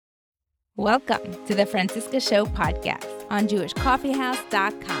Welcome to the Francisca Show podcast on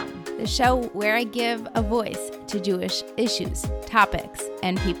JewishCoffeehouse.com, the show where I give a voice to Jewish issues, topics,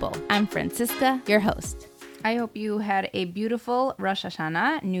 and people. I'm Francisca, your host. I hope you had a beautiful Rosh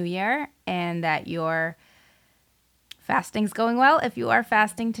Hashanah, New Year, and that your fasting's going well. If you are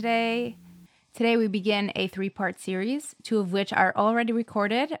fasting today we begin a 3-part series, 2 of which are already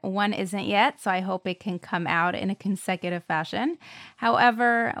recorded. 1 isn't yet, so I hope it can come out in a consecutive fashion.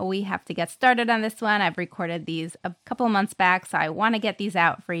 However, we have to get started on this one. I've recorded these a couple of months back, so I want to get these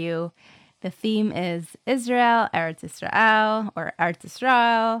out for you. The theme is Israel, Eretz Israel, or Eretz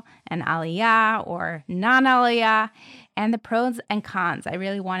Israel, and ALIYAH, or non-ALIYAH, and the pros and cons. I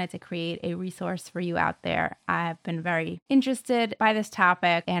really wanted to create a resource for you out there. I've been very interested by this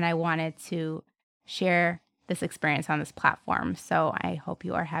topic, and I wanted to share this experience on this platform. So I hope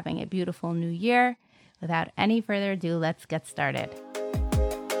you are having a beautiful new year. Without any further ado, let's get started.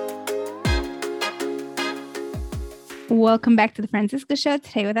 Welcome back to the Francisca Show.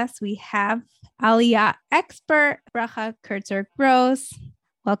 Today with us, we have ALIYAH expert, Bracha Kurtzer Gross.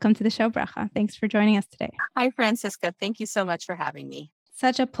 Welcome to the show, Bracha. Thanks for joining us today. Hi, Francisca. Thank you so much for having me.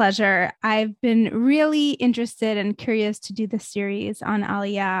 Such a pleasure. I've been really interested and curious to do this series on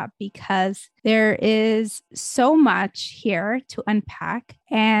ALIYAH because there is so much here to unpack,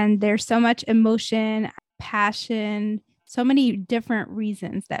 and there's so much emotion, passion, so many different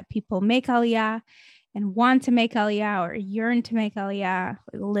reasons that people make ALIYAH and want to make ALIYAH or yearn to make ALIYAH,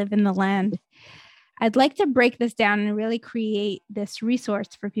 live in the land. I'd like to break this down and really create this resource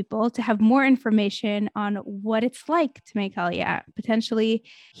for people to have more information on what it's like to make ALIYAH, potentially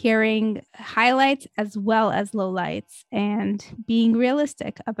hearing highlights as well as lowlights, and being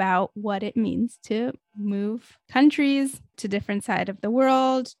realistic about what it means to move countries to different side of the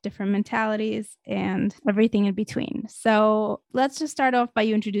world, different mentalities, and everything in between. So let's just start off by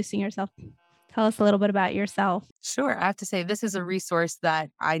you introducing yourself. Tell us a little bit about yourself. Sure. I have to say, this is a resource that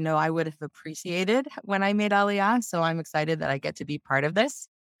I know I would have appreciated when I made ALIYAH, so I'm excited that I get to be part of this.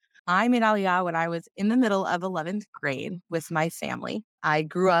 I made ALIYAH when I was in the middle of 11th grade with my family. I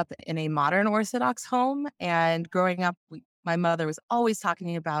grew up in a modern Orthodox home, and growing up, my mother was always talking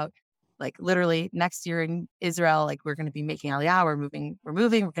to me about, like, literally next year in Israel, like, we're going to be making ALIYAH, we're moving, we're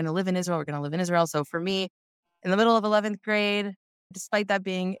going to live in Israel, we're going to live in Israel. So for me, in the middle of 11th grade, despite that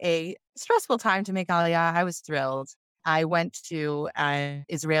being a stressful time to make ALIYAH, I was thrilled. I went to an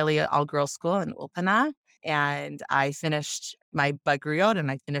Israeli all-girls school in Ulpana, and I finished my Bagriyot, and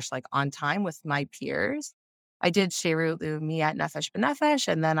I finished like on time with my peers. I did Sheirut Leumi at Nefesh B'Nefesh,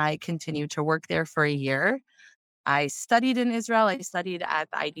 and then I continued to work there for a year. I studied in Israel. I studied at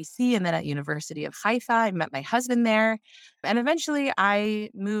the IDC and then at University of Haifa. I met my husband there. And eventually I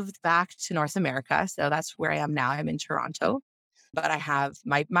moved back to North America. So that's where I am now. I'm in Toronto. But I have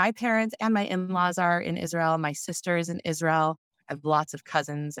my parents and my in-laws are in Israel. My sister is in Israel. I have lots of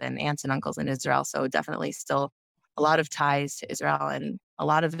cousins and aunts and uncles in Israel. So definitely still a lot of ties to Israel and a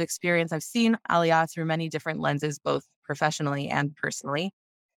lot of experience. I've seen ALIYAH through many different lenses, both professionally and personally.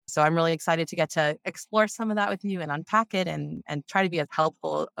 So I'm really excited to get to explore some of that with you and unpack it and try to be as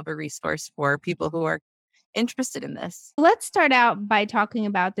helpful of a resource for people who are interested in this. Let's start out by talking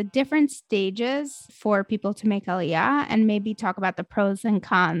about the different stages for people to make ALIYAH and maybe talk about the pros and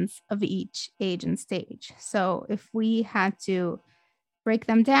cons of each age and stage. So if we had to break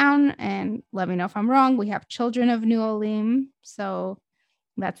them down, and let me know if I'm wrong, we have children of New Olim. So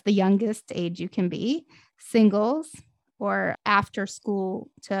that's the youngest age you can be. Singles, or after school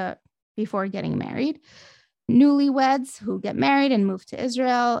to before getting married. Newlyweds who get married and move to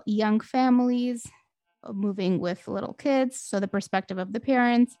Israel. Young families moving with little kids, so the perspective of the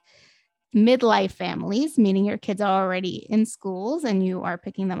parents. Midlife families, meaning your kids are already in schools and you are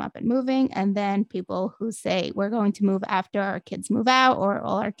picking them up and moving. And then people who say, we're going to move after our kids move out, or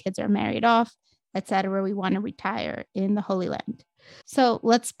all our kids are married off, etc. We want to retire in the Holy Land. So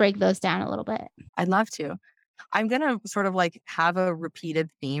let's break those down a little bit. I'd love to. I'm going to sort of like have a repeated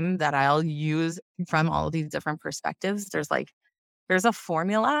theme that I'll use from all of these different perspectives. There's a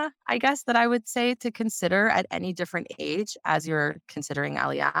formula, I guess, that I would say to consider at any different age as you're considering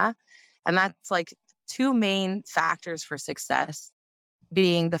ALIYAH. And that's like 2 main factors for success,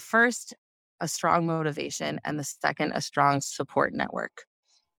 being the first, a strong motivation, and the second, a strong support network.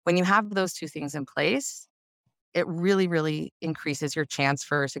 When you have those 2 things in place, it really, really increases your chance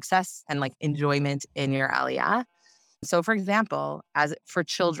for success and like enjoyment in your ALIYAH. So for example, as for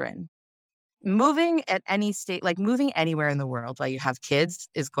children, moving at any state, like moving anywhere in the world while you have kids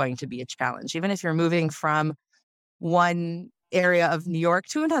is going to be a challenge. Even if you're moving from one area of New York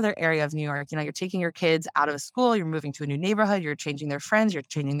to another area of New York. You're taking your kids out of school, you're moving to a new neighborhood, you're changing their friends, you're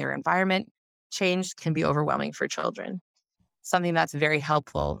changing their environment. Change can be overwhelming for children. Something that's very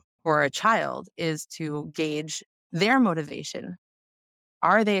helpful for a child is to gauge their motivation.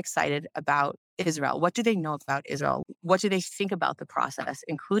 Are they excited about Israel? What do they know about Israel? What do they think about the process,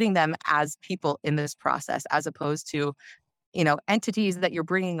 including them as people in this process, as opposed to, entities that you're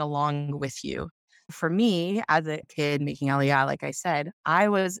bringing along with you? For me, as a kid making Aliyah, like I said, I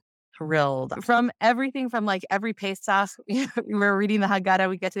was thrilled from everything from like every Pesach. We were reading the Haggadah,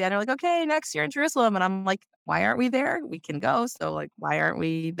 we get to the end, we're like, okay, next year in Jerusalem. And I'm like, why aren't we there? We can go. So like, why aren't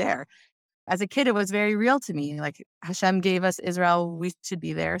we there? As a kid, it was very real to me. Like Hashem gave us Israel, we should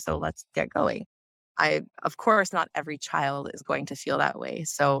be there. So let's get going. Of course, not every child is going to feel that way.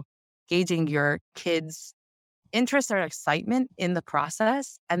 So gauging your kids' interest or excitement in the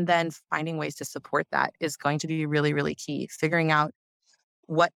process and then finding ways to support that is going to be really, really key. Figuring out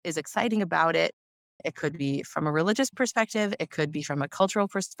what is exciting about it. It could be from a religious perspective. It could be from a cultural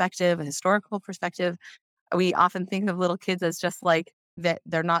perspective, a historical perspective. We often think of little kids as just like that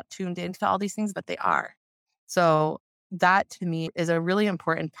they're not tuned into all these things, but they are. So that to me is a really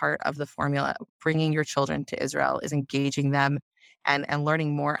important part of the formula. Bringing your children to Israel is engaging them and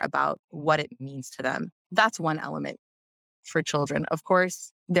learning more about what it means to them. That's one element for children. Of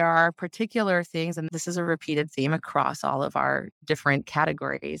course, there are particular things, and this is a repeated theme across all of our different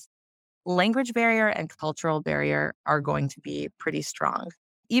categories. Language barrier and cultural barrier are going to be pretty strong.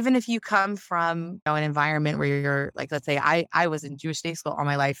 Even if you come from an environment where you're like, let's say I was in Jewish day school all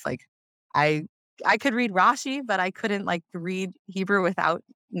my life. Like I could read Rashi, but I couldn't like read Hebrew without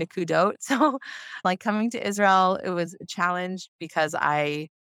Nikudot. So like coming to Israel, it was a challenge because I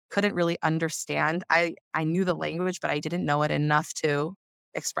couldn't really understand. I knew the language, but I didn't know it enough to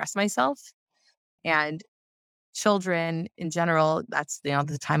express myself. And children in general, that's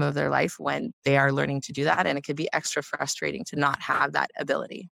the time of their life when they are learning to do that. And it could be extra frustrating to not have that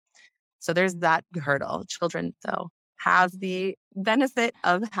ability. So there's that hurdle. Children, though, have the benefit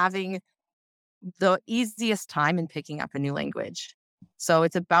of having the easiest time in picking up a new language. So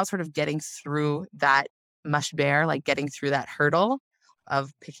it's about sort of getting through that mashber, like getting through that hurdle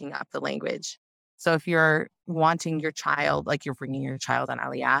of picking up the language. So if you're wanting your child, like you're bringing your child on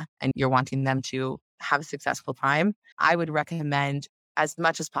Aliyah and you're wanting them to have a successful time, I would recommend as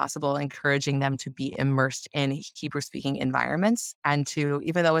much as possible encouraging them to be immersed in Hebrew speaking environments and to,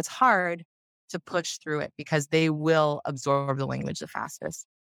 even though it's hard, to push through it because they will absorb the language the fastest.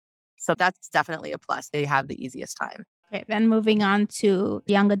 So that's definitely a plus. They have the easiest time. Okay, then moving on to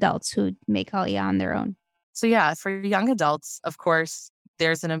young adults who make Aliyah on their own. So yeah, for young adults, of course,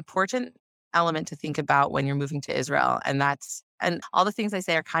 there's an important element to think about when you're moving to Israel. And all the things I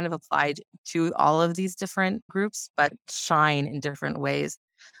say are kind of applied to all of these different groups, but shine in different ways.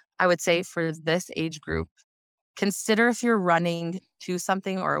 I would say for this age group, consider if you're running to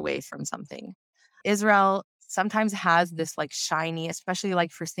something or away from something. Israel sometimes has this like shiny, especially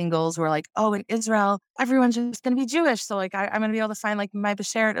like for singles who are like, oh, in Israel, everyone's just going to be Jewish. So like, I'm going to be able to find like my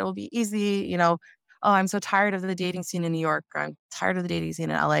beshert. It'll be easy, oh, I'm so tired of the dating scene in New York, or I'm tired of the dating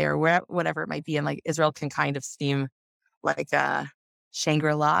scene in LA, or whatever it might be. And like Israel can kind of seem like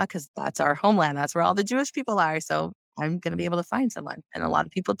Shangri-La because that's our homeland. That's where all the Jewish people are. So I'm going to be able to find someone. And a lot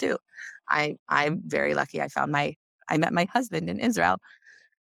of people do. I'm very lucky. I met my husband in Israel.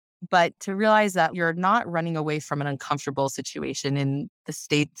 But to realize that you're not running away from an uncomfortable situation in the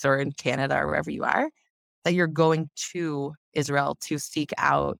States or in Canada or wherever you are, that you're going to Israel to seek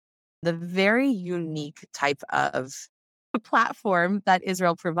out the very unique type of platform that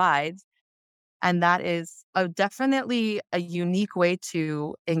Israel provides. And that is definitely a unique way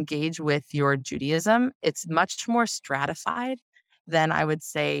to engage with your Judaism. It's much more stratified than I would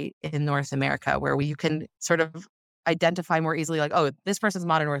say in North America, where you can sort of identify more easily, like, oh, this person's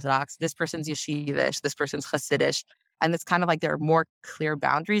modern Orthodox, this person's Yeshivish, this person's Hasidish. And it's kind of like there are more clear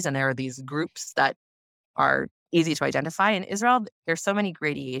boundaries and there are these groups that are easy to identify. In Israel, there's so many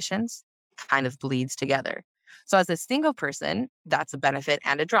gradations, kind of bleeds together. So as a single person, that's a benefit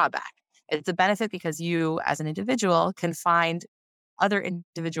and a drawback. It's a benefit because you as an individual can find other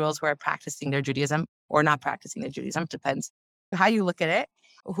individuals who are practicing their Judaism or not practicing their Judaism, depends how you look at it,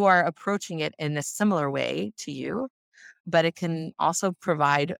 who are approaching it in a similar way to you. But it can also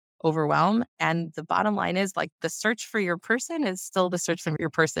provide overwhelm. And the bottom line is like the search for your person is still the search for your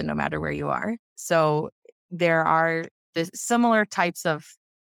person, no matter where you are. So there are the similar types of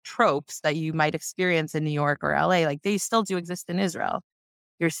tropes that you might experience in New York or LA, like they still do exist in Israel.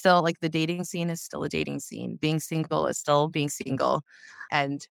 You're still like the dating scene is still a dating scene. Being single is still being single.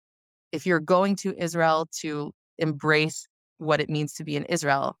 And if you're going to Israel to embrace what it means to be in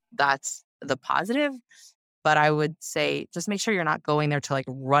Israel, that's the positive. But I would say just make sure you're not going there to like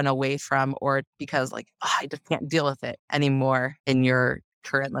run away from, or because like, "Oh, I just can't deal with it anymore in your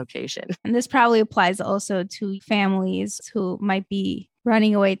current location." And this probably applies also to families who might be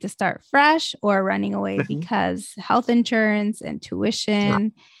running away to start fresh or running away because health insurance and Yeah,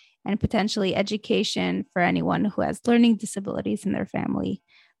 tuition and potentially education for anyone who has learning disabilities in their family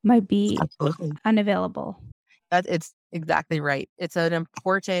might be absolutely. unavailable. It's exactly right. It's an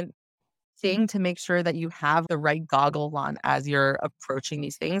important thing to make sure that you have the right goggles on as you're approaching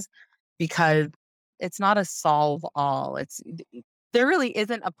these things, because it's not a solve all. There really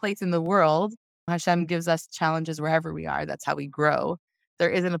isn't a place in the world. Hashem gives us challenges wherever we are. That's how we grow. There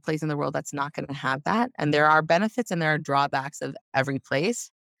isn't a place in the world that's not going to have that. And there are benefits and there are drawbacks of every place.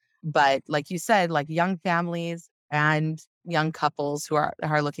 But like you said, like young families and young couples who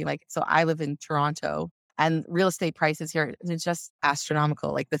are looking like, so I live in Toronto, and real estate prices here is just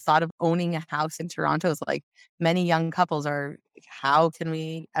astronomical. Like the thought of owning a house in Toronto is like, many young couples are, how can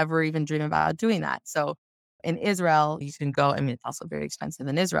we ever even dream about doing that? So in Israel, you can go, I mean, it's also very expensive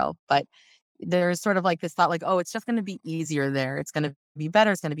in Israel, but there's sort of like this thought like, oh, it's just going to be easier there. It's going to be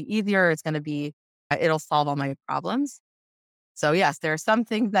better. It's going to be easier. It'll solve all my problems. So yes, there are some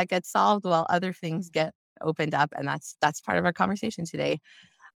things that get solved while other things get opened up. And that's part of our conversation today.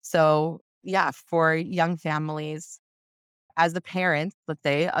 So yeah, for young families, as the parent, let's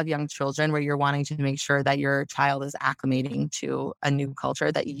say, of young children, where you're wanting to make sure that your child is acclimating to a new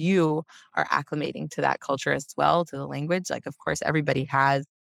culture, that you are acclimating to that culture as well, to the language. Like, of course, everybody has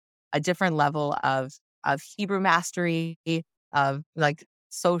a different level of Hebrew mastery, of like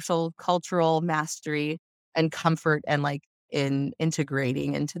social, cultural mastery and comfort and like in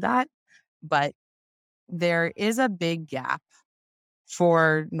integrating into that. But there is a big gap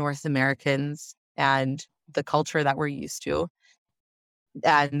for North Americans and the culture that we're used to,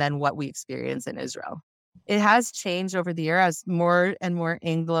 and then what we experience in Israel. It has changed over the year as more and more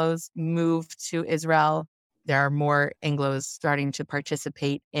Anglos move to Israel. There are more Anglos starting to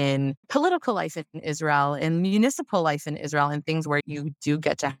participate in political life in Israel and municipal life in Israel, and things where you do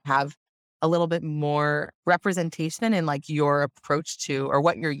get to have a little bit more representation in like your approach to or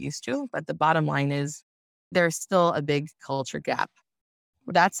what you're used to. But the bottom line is there's still a big culture gap.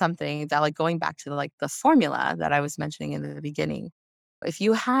 That's something that, like, going back to like the formula that I was mentioning in the beginning, if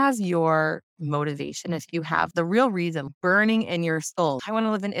you have your motivation, if you have the real reason burning in your soul, I want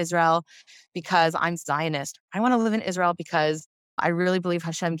to live in Israel because I'm Zionist. I want to live in Israel because I really believe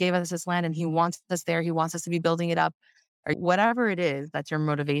Hashem gave us this land and he wants us there. He wants us to be building it up, or whatever it is that's your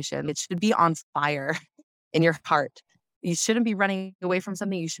motivation. It should be on fire in your heart. You shouldn't be running away from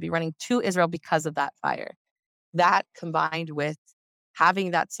something. You should be running to Israel because of that fire. That combined with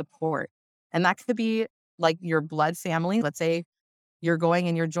having that support. And that could be like your blood family. Let's say you're going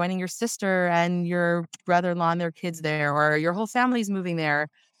and you're joining your sister and your brother-in-law and their kids there, or your whole family's moving there.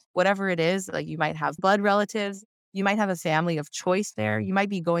 Whatever it is, like you might have blood relatives, you might have a family of choice there. You might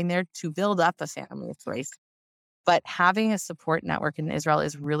be going there to build up a family of choice. But having a support network in Israel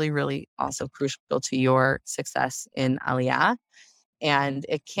is really, really also crucial to your success in Aliyah. And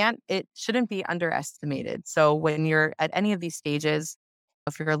it shouldn't be underestimated. So when you're at any of these stages,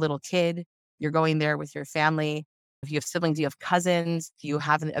 if you're a little kid, you're going there with your family. If you have siblings, you have cousins, do you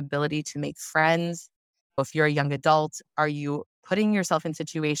have an ability to make friends? If you're a young adult, are you putting yourself in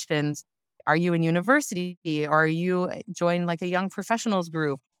situations? Are you in university, or are you joining like a young professionals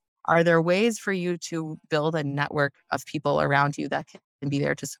group? Are there ways for you to build a network of people around you that can be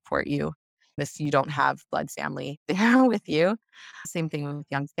there to support you if you don't have blood family there with you? Same thing with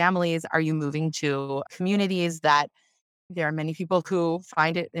young families. Are you moving to communities that there are many people who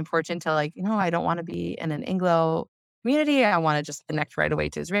find it important to, like, I don't want to be in an Anglo community. I want to just connect right away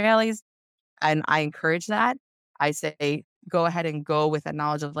to Israelis. And I encourage that. I say, go ahead and go with a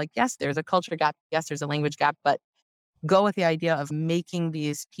knowledge of like, yes, there's a culture gap. Yes, there's a language gap, but go with the idea of making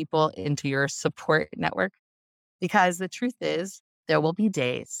these people into your support network. Because the truth is, there will be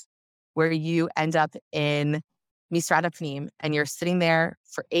days where you end up in Misrad Apnim and you're sitting there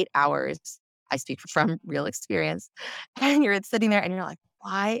for 8 hours. I speak from real experience. And you're sitting there and you're like,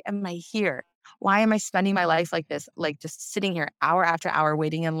 why am I here? Why am I spending my life like this? Like just sitting here hour after hour,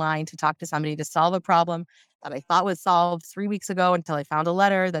 waiting in line to talk to somebody to solve a problem that I thought was solved 3 weeks ago, until I found a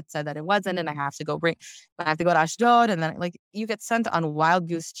letter that said that it wasn't. And I have to go to Ashdod. And then like you get sent on wild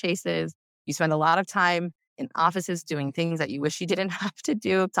goose chases. You spend a lot of time in offices doing things that you wish you didn't have to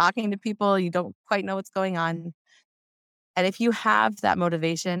do, talking to people you don't quite know what's going on. And if you have that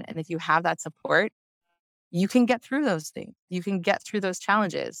motivation and if you have that support, you can get through those things. You can get through those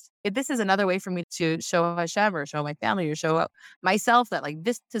challenges. This is another way for me to show Hashem or show my family or show myself that like,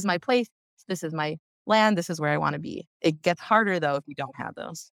 this is my place. This is my land. This is where I want to be. It gets harder though if you don't have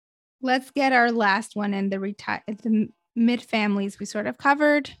those. Let's get our last one in the mid families we sort of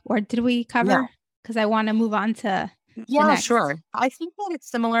covered, or did we cover? Because I want to move on to the next. Sure. I think that it's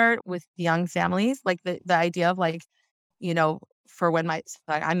similar with young families, like the idea of like, for when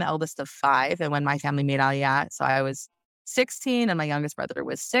I'm the eldest of 5, and when my family made Aliyah, so I was 16 and my youngest brother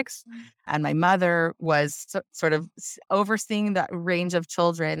was 6, and my mother was sort of overseeing that range of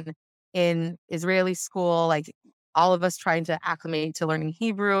children in Israeli school, like all of us trying to acclimate to learning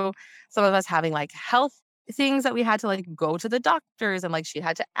Hebrew, some of us having like health things that we had to like go to the doctors, and like she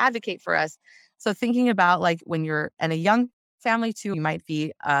had to advocate for us. So thinking about like when you're in a young family too, you might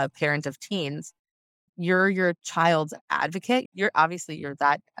be a parent of teens, you're your child's advocate. You're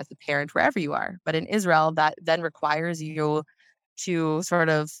that as a parent wherever you are. But in Israel, that then requires you to sort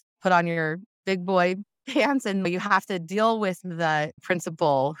of put on your big boy pants, and you have to deal with the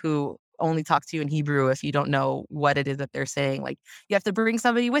principal who only talks to you in Hebrew if you don't know what it is that they're saying. Like, you have to bring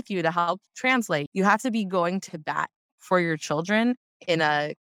somebody with you to help translate. You have to be going to bat for your children in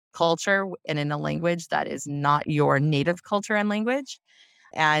a culture and in a language that is not your native culture and language.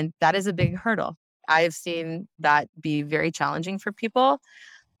 And that is a big hurdle. I've seen that be very challenging for people.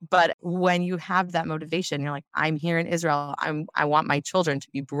 But when you have that motivation, you're like, I'm here in Israel. I want my children to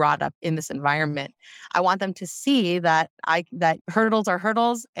be brought up in this environment. I want them to see that that hurdles are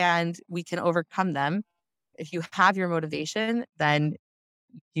hurdles and we can overcome them. If you have your motivation, then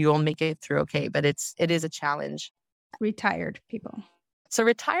you'll make it through okay. But it is a challenge. Retired people. So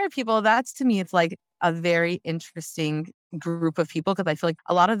retired people, that's to me, it's like a very interesting group of people, because I feel like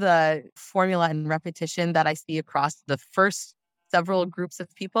a lot of the formula and repetition that I see across the first several groups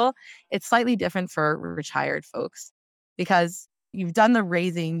of people, it's slightly different for retired folks, because you've done the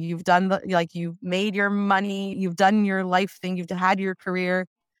raising, you've done you've made your money, you've done your life thing, you've had your career,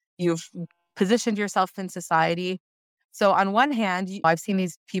 you've positioned yourself in society. So on one hand, I've seen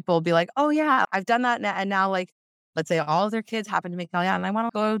these people be like, oh yeah, I've done that. And now like, let's say all of their kids happen to make Aliyah, and I want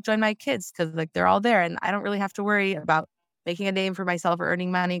to go join my kids because like they're all there and I don't really have to worry about making a name for myself or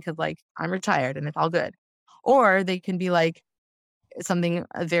earning money because like I'm retired and it's all good. Or they can be like something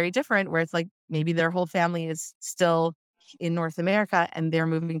very different where it's like maybe their whole family is still in North America and they're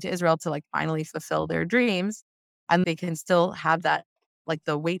moving to Israel to like finally fulfill their dreams. And they can still have that, like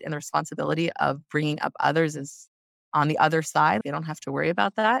the weight and the responsibility of bringing up others is on the other side. They don't have to worry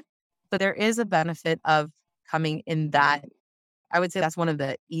about that. But there is a benefit of coming in that. I would say that's one of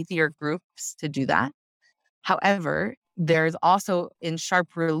the easier groups to do that. However, there's also in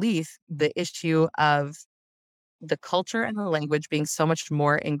sharp relief the issue of the culture and the language being so much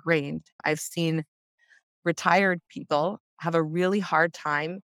more ingrained. I've seen retired people have a really hard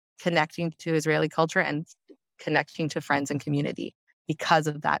time connecting to Israeli culture and connecting to friends and community because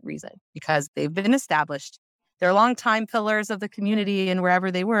of that reason, because they've been established. They're longtime pillars of the community and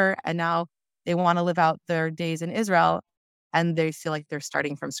wherever they were, and now they want to live out their days in Israel and they feel like they're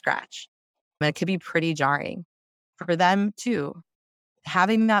starting from scratch. And it could be pretty jarring for them too.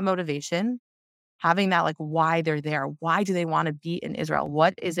 Having that motivation, having that like why they're there, why do they want to be in Israel?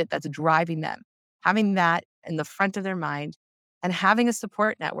 What is it that's driving them? Having that in the front of their mind and having a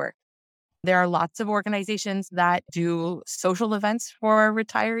support network. There are lots of organizations that do social events for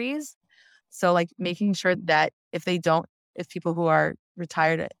retirees. So like making sure that if people who are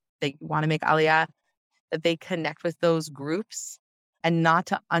retired, they want to make Aliyah, that they connect with those groups and not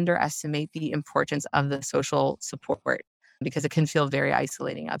to underestimate the importance of the social support, because it can feel very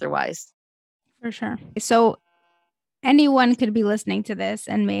isolating otherwise. For sure. So anyone could be listening to this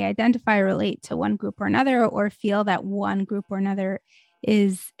and may identify or relate to one group or another, or feel that one group or another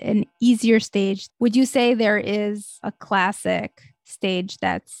is an easier stage. Would you say there is a classic stage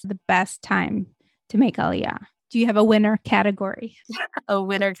that's the best time to make Aliyah? Do you have a winner category? A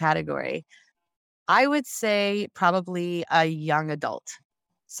winner category. I would say probably a young adult.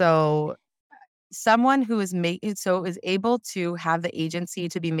 So someone who is able to have the agency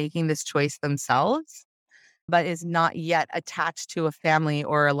to be making this choice themselves, but is not yet attached to a family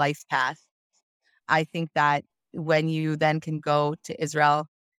or a life path. I think that when you then can go to Israel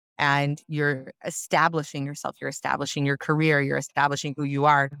and you're establishing yourself, you're establishing your career, you're establishing who you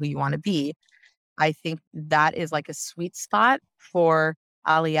are, who you want to be, I think that is like a sweet spot for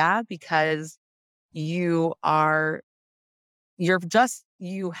Aliyah, because you have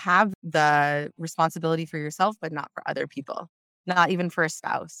the responsibility for yourself, but not for other people, not even for a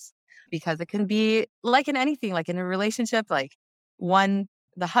spouse, because it can be like in anything, like in a relationship, like one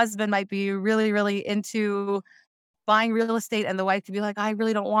the husband might be really, really into buying real estate and the wife could be like, I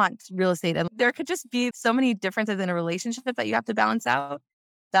really don't want real estate. And there could just be so many differences in a relationship that you have to balance out,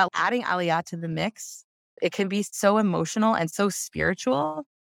 that adding Aliyah to the mix, it can be so emotional and so spiritual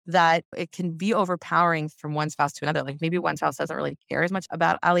that it can be overpowering from one spouse to another. Like maybe one spouse doesn't really care as much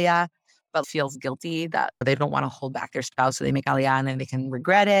about Aliyah, but feels guilty that they don't want to hold back their spouse. So they make Aliyah and then they can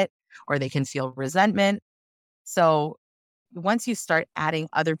regret it or they can feel resentment. So once you start adding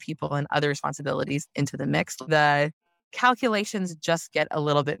other people and other responsibilities into the mix, the calculations just get a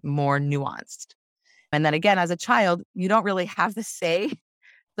little bit more nuanced. And then again, as a child, you don't really have the say.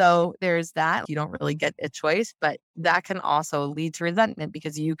 So there's that. You don't really get a choice, but that can also lead to resentment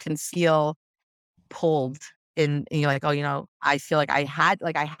because you can feel pulled in, and you're like, oh, I feel like I had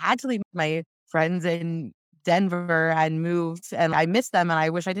to leave my friends in Denver and moved and I miss them and I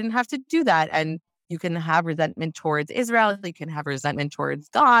wish I didn't have to do that. And you can have resentment towards Israel. You can have resentment towards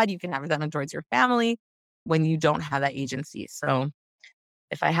God. You can have resentment towards your family when you don't have that agency. So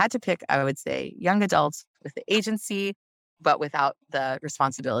if I had to pick, I would say young adults with the agency, but without the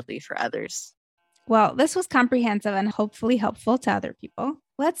responsibility for others. Well, this was comprehensive and hopefully helpful to other people.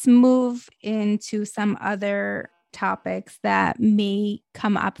 Let's move into some other topics that may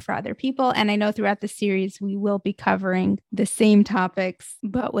come up for other people. And I know throughout the series, we will be covering the same topics,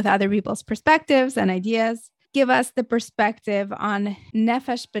 but with other people's perspectives and ideas. Give us the perspective on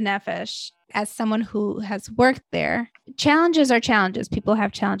nefesh b'nefesh as someone who has worked there. Challenges are challenges. People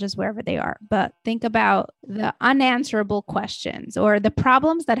have challenges wherever they are, but think about the unanswerable questions or the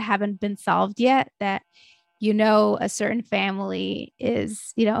problems that haven't been solved yet that a certain family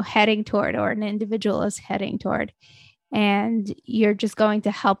is, heading toward or an individual is heading toward. And you're just going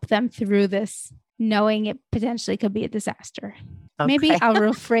to help them through this, knowing it potentially could be a disaster. Okay. Maybe I'll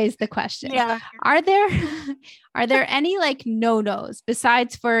rephrase the question. Yeah. Are there any no-nos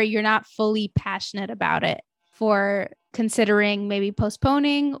besides for you're not fully passionate about it for considering maybe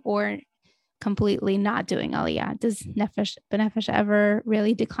postponing or completely not doing Aliyah? Does nefesh b'nefesh ever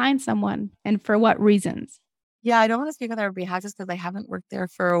really decline someone and for what reasons? Yeah, I don't want to speak on their behalf just because I haven't worked there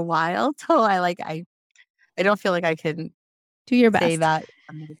for a while. So I don't feel like I can do your best say that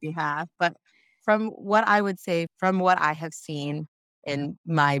on their behalf. But from what I would say, from what I have seen in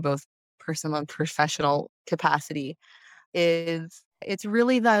my both personal and professional capacity, is it's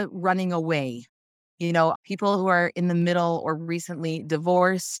really the running away. People who are in the middle or recently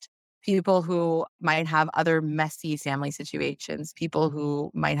divorced, people who might have other messy family situations, people who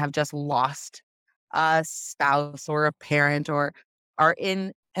might have just lost a spouse or a parent or are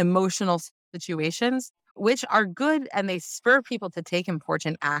in emotional situations, which are good and they spur people to take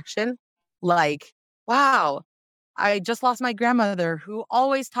important action. Like, wow, I just lost my grandmother who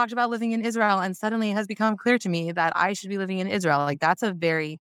always talked about living in Israel and suddenly it has become clear to me that I should be living in Israel. Like that's a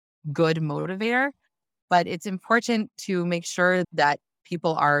very good motivator, but it's important to make sure that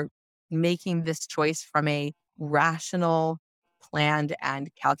people are making this choice from a rational, planned and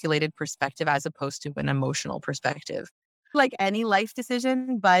calculated perspective as opposed to an emotional perspective. Like any life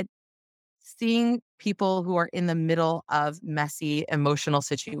decision, but seeing people who are in the middle of messy emotional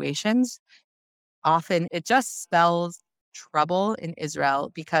situations, often it just spells trouble in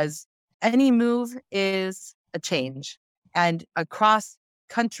Israel because any move is a change. And a cross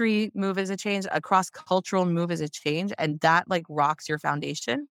country move is a change, a cross cultural move is a change. And that rocks your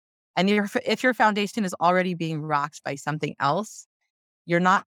foundation. And if your foundation is already being rocked by something else, you're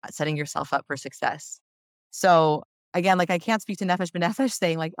not setting yourself up for success. So again, I can't speak to nefesh b'nefesh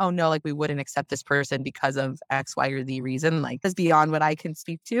saying oh no, we wouldn't accept this person because of X, Y, or Z reason. That's beyond what I can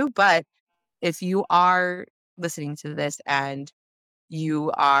speak to. But if you are listening to this and you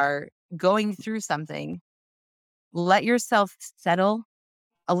are going through something, let yourself settle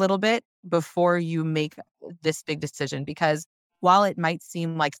a little bit before you make this big decision. Because while it might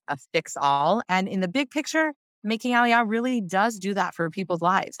seem like a fix all, and in the big picture, making Aliyah really does do that for people's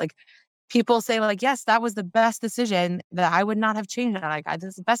lives. People say yes, that was the best decision that I would not have changed. This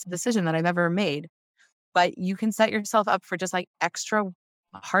is the best decision that I've ever made. But you can set yourself up for just extra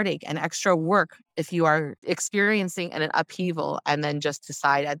heartache and extra work if you are experiencing an upheaval and then just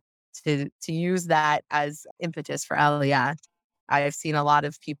decide to use that as impetus for Aliyah. I've seen a lot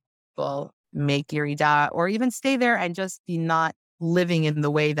of people make Yerida or even stay there and just be not living in the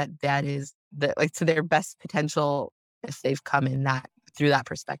way that is to their best potential if they've come in that through that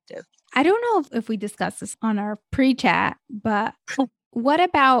perspective. I don't know if we discussed this on our pre-chat, but what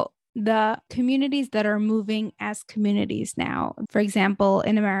about the communities that are moving as communities now? For example,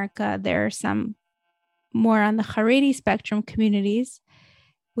 in America, there are some more on the Haredi spectrum communities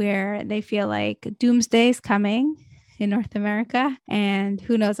where they feel like doomsday is coming in North America, and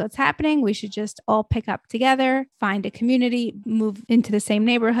who knows what's happening. We should just all pick up together, find a community, move into the same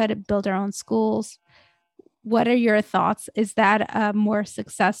neighborhood, build our own schools. What are your thoughts? Is that a more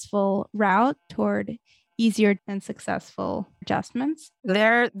successful route toward easier and successful adjustments?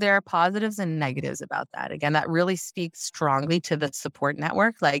 There are positives and negatives about that. Again, that really speaks strongly to the support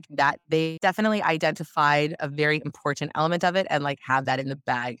network, like that they definitely identified a very important element of it and like have that in the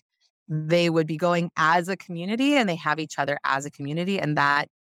bag. They would be going as a community and they have each other as a community, and that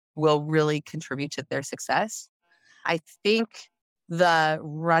will really contribute to their success. I think the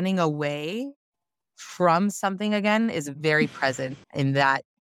running away from something again is very present in that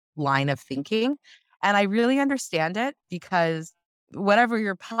line of thinking. And I really understand it because whatever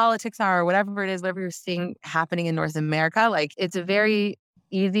your politics are, or whatever it is, whatever you're seeing happening in North America, like it's very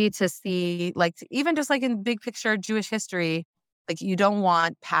easy to see, like even just like in big picture Jewish history, like you don't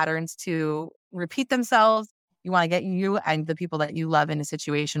want patterns to repeat themselves. You want to get you and the people that you love in a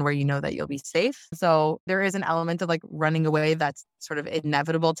situation where you know that you'll be safe. So there is an element of like running away that's sort of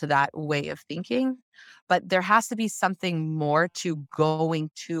inevitable to that way of thinking. But there has to be something more to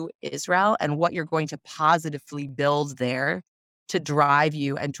going to Israel and what you're going to positively build there to drive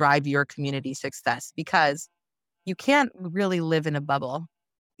you and drive your community success, because you can't really live in a bubble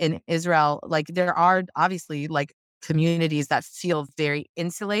in Israel. Like there are obviously like communities that feel very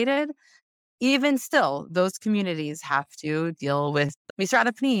insulated. Even still, those communities have to deal with Misrad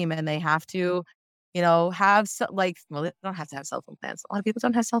Pnim, and they have to, have well, they don't have to have cell phone plans. A lot of people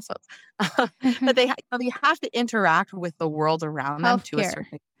don't have cell phones, but they have to interact with the world around them to a Healthcare.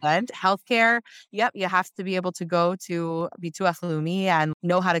 certain extent. Healthcare, yep, you have to be able to go to Bituach Leumi and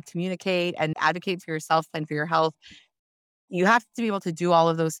know how to communicate and advocate for yourself and for your health. You have to be able to do all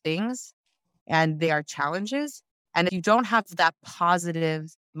of those things, and they are challenges. And if you don't have that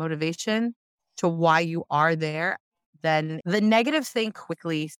positive motivation to why you are there, then the negative thing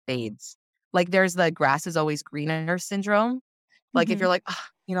quickly fades. Like there's the grass is always greener syndrome. Like if Mhm. you're like,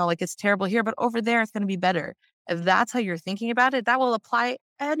 like it's terrible here, but over there it's going to be better. If that's how you're thinking about it, that will apply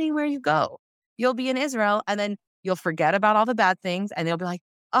anywhere you go. You'll be in Israel and then you'll forget about all the bad things and you'll be like,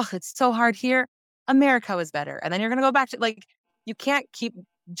 oh, it's so hard here. America was better. And then you're going to go back to like, you can't keep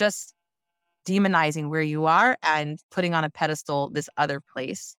just demonizing where you are and putting on a pedestal this other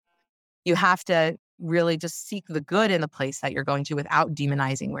place. You have to really just seek the good in the place that you're going to without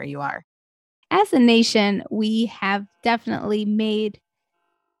demonizing where you are. As a nation, we have definitely made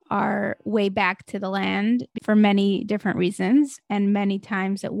our way back to the land for many different reasons. And many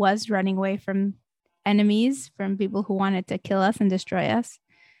times it was running away from enemies, from people who wanted to kill us and destroy us.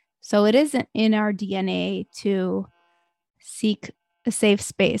 So it isn't in our DNA to seek a safe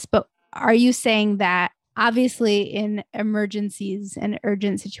space. But are you saying that obviously in emergencies and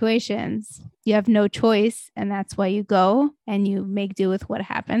urgent situations, you have no choice and that's why you go and you make do with what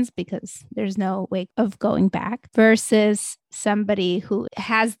happens because there's no way of going back, versus somebody who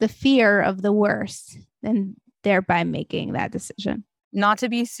has the fear of the worst and thereby making that decision? Not to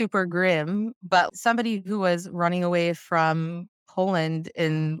be super grim, but somebody who was running away from Poland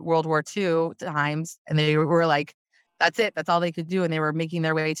in World War II times, and they were like, that's it, that's all they could do. And they were making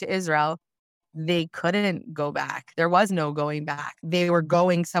their way to Israel. They couldn't go back. There was no going back. They were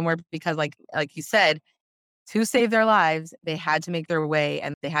going somewhere because like you said, to save their lives, they had to make their way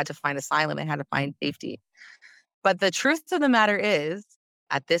and they had to find asylum. They had to find safety. But the truth of the matter is,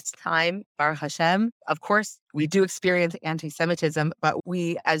 at this time, Baruch Hashem, of course, we do experience anti-Semitism, but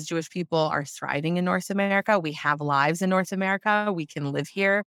we as Jewish people are thriving in North America. We have lives in North America. We can live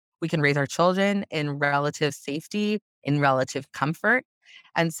here. We can raise our children in relative safety, in relative comfort.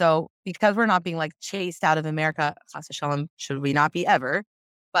 And so because we're not being like chased out of America, chas v'shalom, should we not be ever,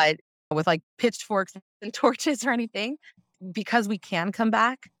 but with like pitchforks and torches or anything, because we can come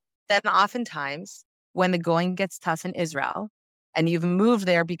back, then oftentimes when the going gets tough in Israel and you've moved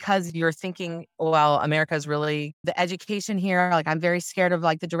there because you're thinking, well, America's really the education here. Like, I'm very scared of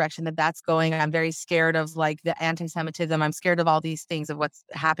like the direction that that's going. I'm very scared of like the anti-Semitism. I'm scared of all these things of what's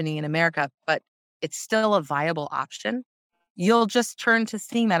happening in America, but it's still a viable option. You'll just turn to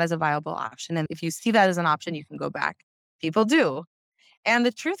seeing that as a viable option. And if you see that as an option, you can go back. People do. And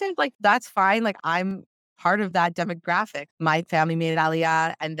the truth is, like, that's fine. Like, I'm part of that demographic. My family made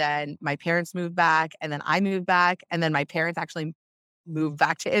Aliyah, and then my parents moved back, and then I moved back, and then my parents actually moved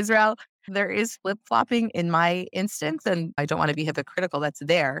back to Israel. There is flip-flopping in my instance, and I don't want to be hypocritical, that's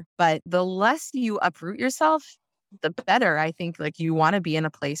there. But the less you uproot yourself, the better. I think like you want to be in a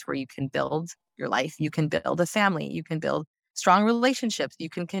place where you can build your life, you can build a family, you can build strong relationships, you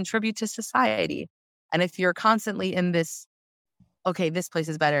can contribute to society. And if you're constantly in this, okay, this place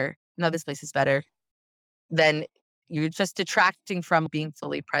is better, no, this place is better, then You're just detracting from being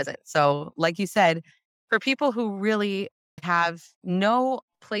fully present. So, like you said, for people who really have no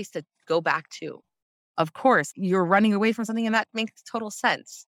place to go back to, of course, you're running away from something and that makes total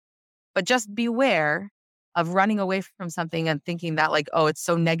sense. But just beware of running away from something and thinking that, like, oh, it's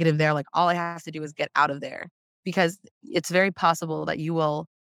so negative there. Like, all I have to do is get out of there. Because it's very possible that you will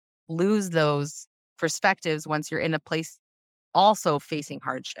lose those perspectives once you're in a place also facing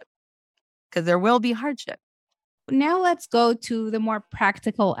hardship, because there will be hardship. Now let's go to the more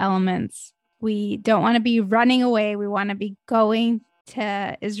practical elements. We don't want to be running away. We want to be going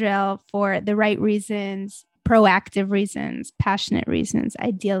to Israel for the right reasons, proactive reasons, passionate reasons,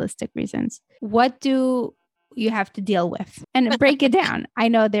 idealistic reasons. What do you have to deal with? And break it down. I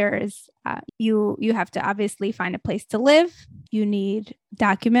know there is, you have to obviously find a place to live. You need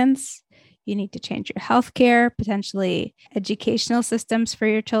documents. You need to change your healthcare, potentially educational systems for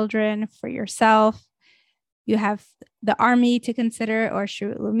your children, for yourself. You have the army to consider, or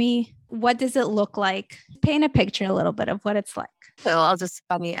Shirut Leumi. What does it look like? Paint a picture a little bit of what it's like. So I'll just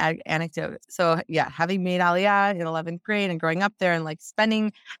funny anecdote. So yeah, having made Aliyah in 11th grade and growing up there and like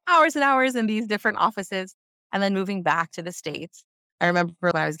spending hours and hours in these different offices and then moving back to the States. I remember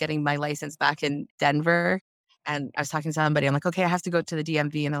when I was getting my license back in Denver and I was talking to somebody. I'm like, okay, I have to go to the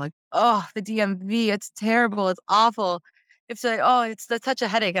DMV. And they're like, oh, the DMV, it's terrible. It's awful. It's like, oh, that's such a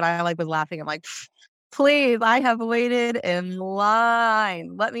headache. And I like was laughing. I'm like, please, I have waited in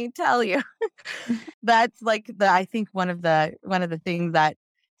line. Let me tell you. That's like I think one of the things that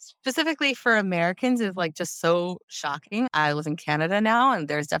specifically for Americans is like just so shocking. I live in Canada now and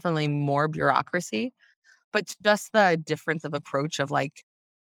there's definitely more bureaucracy, but just the difference of approach of like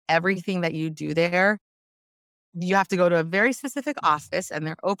everything that you do there, you have to go to a very specific office and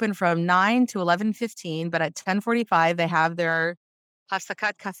they're open from 9 to 11:15, but at 10:45 they have their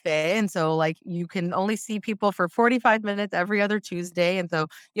Hafsakat Cafe. And so like you can only see people for 45 minutes every other Tuesday. And so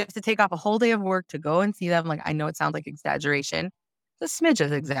you have to take off a whole day of work to go and see them. Like, I know it sounds like exaggeration, a smidge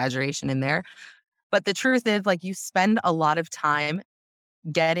of exaggeration in there. But the truth is, like, you spend a lot of time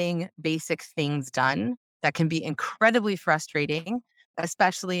getting basic things done that can be incredibly frustrating,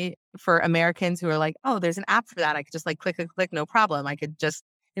 especially for Americans who are like, oh, there's an app for that. I could just like click, click, click, no problem. I could just,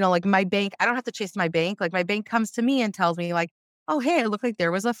 like my bank, I don't have to chase my bank. Like my bank comes to me and tells me like, oh, hey, it looked like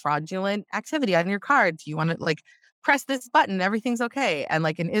there was a fraudulent activity on your card. Do you want to like press this button? Everything's okay. And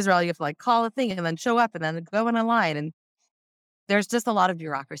like in Israel, you have to like call a thing and then show up and then go in a line. And there's just a lot of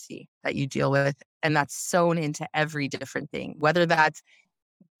bureaucracy that you deal with. And that's sewn into every different thing, whether that's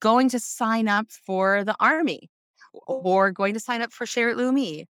going to sign up for the army or going to sign up for Shirut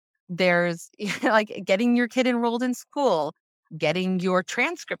Leumi. There's like getting your kid enrolled in school, getting your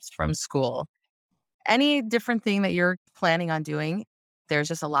transcripts from school, any different thing that you're planning on doing. There's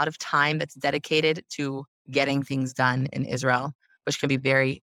just a lot of time that's dedicated to getting things done in Israel, which can be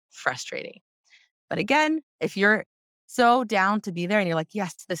very frustrating. But again, if you're so down to be there and you're like,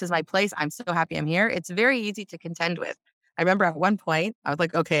 yes, this is my place, I'm so happy I'm here, it's very easy to contend with. I remember at one point, I was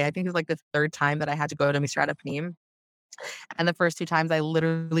like, okay, I think it was like the third time that I had to go to Misrat Panim. And the first two times I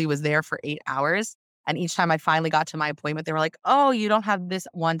literally was there for 8 hours. And each time I finally got to my appointment, they were like, oh, you don't have this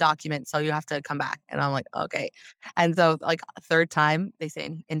one document, so you have to come back. And I'm like, okay. And so like third time, they say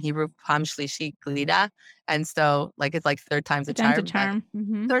in Hebrew, Pam Shlishi Glida. And so like it's like third time's a charm.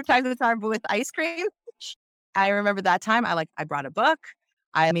 Mm-hmm. Third time's a charm, but with ice cream. I remember that time I brought a book.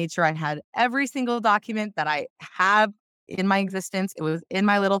 I made sure I had every single document that I have in my existence. It was in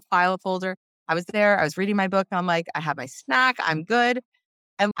my little file folder. I was there. I was reading my book. And I'm like, I have my snack. I'm good.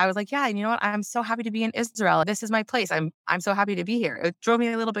 And I was like, yeah, and you know what? I'm so happy to be in Israel. This is my place. I'm so happy to be here. It drove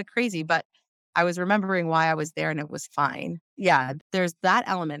me a little bit crazy, but I was remembering why I was there and it was fine. Yeah, there's that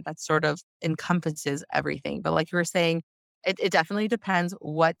element that sort of encompasses everything. But like you were saying, it definitely depends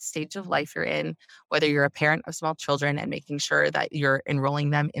what stage of life you're in, whether you're a parent of small children and making sure that you're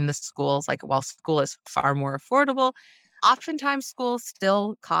enrolling them in the schools. Like while school is far more affordable, oftentimes school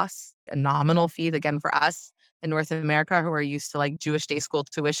still costs a nominal fees. Again, for us in North America who are used to like Jewish day school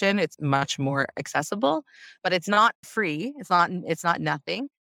tuition, it's much more accessible, but it's not free. It's not nothing.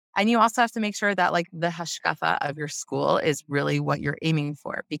 And you also have to make sure that like the hashkafa of your school is really what you're aiming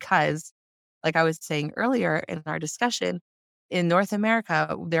for. Because like I was saying earlier in our discussion, in North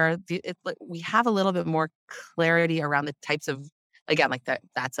America, we have a little bit more clarity around the types of, again, like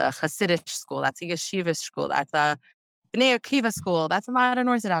that's a Hasidic school, that's a yeshivish school, that's a Bnei Akiva school, that's a modern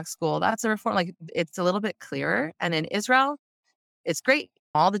Orthodox school, that's a reform. Like it's a little bit clearer. And in Israel, it's great.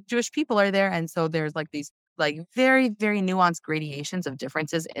 All the Jewish people are there. And so there's like these like very, very nuanced gradations of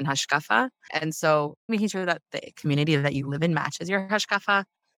differences in hashkafa. And so making sure that the community that you live in matches your hashkafa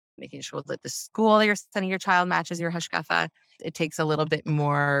making sure that the school you're sending your child matches your hashkafa. It takes a little bit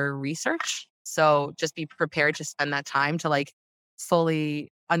more research. So just be prepared to spend that time to like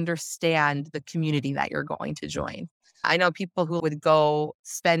fully understand the community that you're going to join. I know people who would go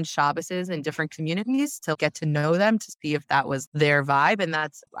spend Shabbases in different communities to get to know them, to see if that was their vibe. And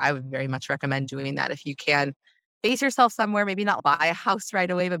I would very much recommend doing that if you can. Base yourself somewhere, maybe not buy a house right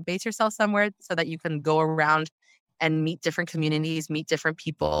away, but base yourself somewhere so that you can go around and meet different communities, meet different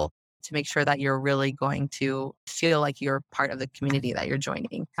people to make sure that you're really going to feel like you're part of the community that you're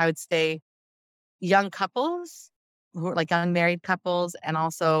joining. I would say young couples, who are like young married couples, and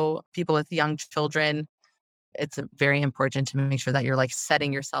also people with young children. It's very important to make sure that you're like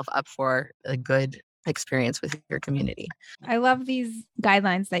setting yourself up for a good experience with your community. I love these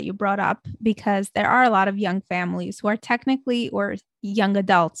guidelines that you brought up because there are a lot of young families who are technically or young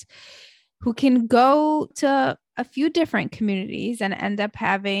adults who can go to a few different communities and end up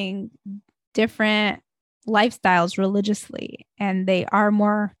having different lifestyles religiously. And they are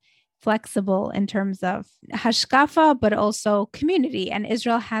more flexible in terms of hashkafa, but also community. And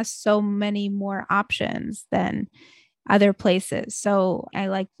Israel has so many more options than other places. So I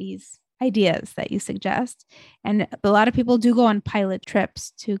like these ideas that you suggest. And a lot of people do go on pilot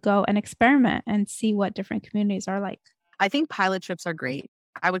trips to go and experiment and see what different communities are like. I think pilot trips are great.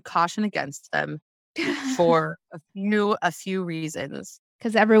 I would caution against them for a few reasons.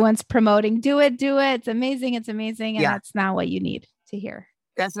 Because everyone's promoting, do it. It's amazing. And that's not what you need to hear.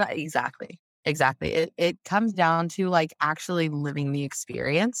 That's not exactly. It comes down to like actually living the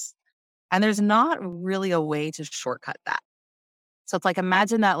experience. And there's not really a way to shortcut that. So it's like,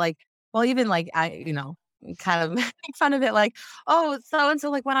 imagine that like, well, even like, kind of make fun of it. Like, oh, so-and-so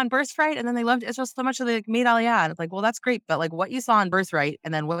like went on Birthright and then they loved Israel so much that they like, made Aliyah. And it's like, well, that's great. But like what you saw on Birthright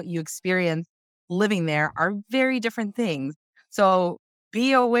and then what you experienced living there are very different things. So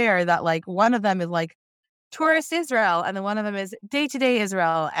be aware that like one of them is like tourist Israel and then one of them is day-to-day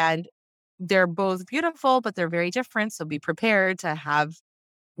Israel. And they're both beautiful, but they're very different. So be prepared to have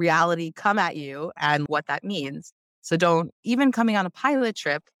reality come at you and what that means. So don't, even coming on a pilot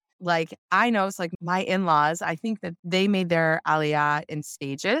trip, like I know it's like my in-laws, I think that they made their Aliyah in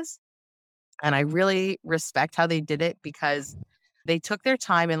stages. And I really respect how they did it because they took their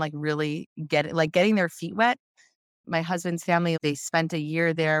time and like really getting their feet wet. My husband's family, they spent a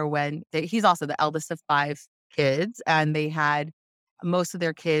year there he's also the eldest of 5 kids, and they had most of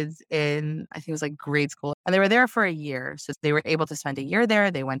their kids in, I think it was like grade school, and they were there for a year. So they were able to spend a year there.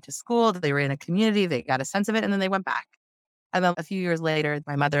 They went to school, they were in a community, they got a sense of it, and then they went back. And then a few years later,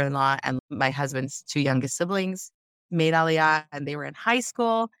 my mother-in-law and my husband's 2 youngest siblings made Aliyah, and they were in high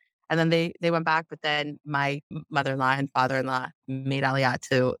school. And then they went back, but then my mother-in-law and father-in-law made Aliyah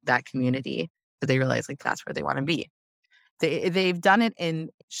to that community. So they realized like that's where they want to be. They've done it in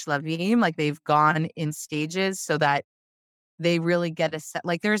shlavim, like they've gone in stages so that they really get a set.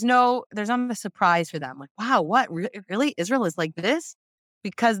 Like there's not a surprise for them. Like, wow, what really Israel is like this?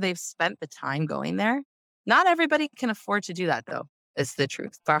 Because they've spent the time going there. Not everybody can afford to do that though. It's the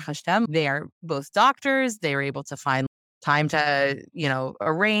truth. Baruch Hashem, they are both doctors. They were able to find time to,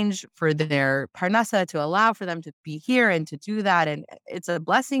 arrange for their parnasa to allow for them to be here and to do that. And it's a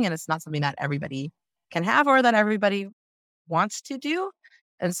blessing, and it's not something that everybody can have or that everybody wants to do.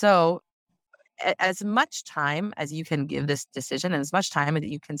 And so as much time as you can give this decision and as much time that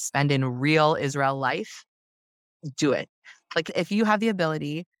you can spend in real Israel life, do it. Like if you have the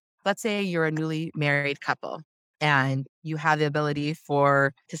ability, let's say you're a newly married couple and you have the ability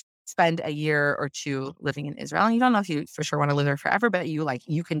to spend a year or 2 living in Israel, and you don't know if you for sure want to live there forever, but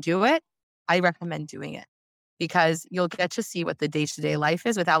you can do it. I recommend doing it because you'll get to see what the day-to-day life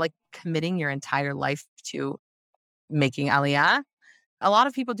is without like committing your entire life to making Aliyah. A lot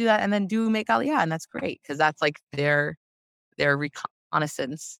of people do that and then do make Aliyah, and that's great because that's like their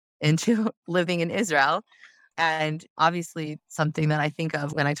reconnaissance into living in Israel. And obviously something that I think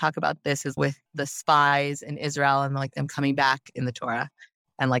of when I talk about this is with the spies in Israel and like them coming back in the Torah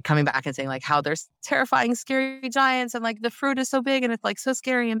and like coming back and saying like how there's terrifying, scary giants and like the fruit is so big and it's like so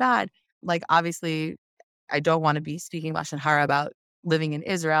scary and bad. Like obviously I don't want to be speaking Lashon Hara about living in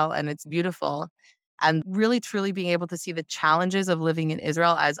Israel, and it's beautiful. And really, truly being able to see the challenges of living in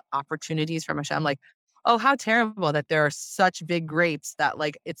Israel as opportunities from Hashem. Like, oh, how terrible that there are such big grapes that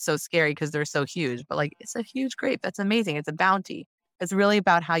like, it's so scary because they're so huge. But like, it's a huge grape. That's amazing. It's a bounty. It's really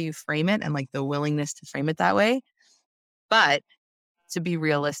about how you frame it and like the willingness to frame it that way. But to be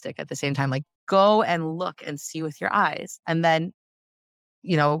realistic at the same time, like go and look and see with your eyes. And then,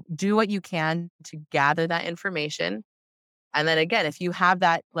 do what you can to gather that information And then again, if you have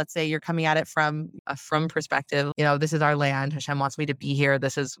that, let's say you're coming at it from a from perspective, this is our land. Hashem wants me to be here.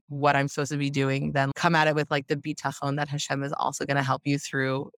 This is what I'm supposed to be doing. Then come at it with like the bitachon that Hashem is also going to help you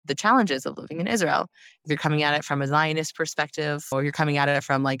through the challenges of living in Israel. If you're coming at it from a Zionist perspective, or you're coming at it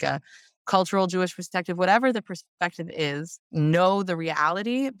from like a cultural Jewish perspective, whatever the perspective is, know the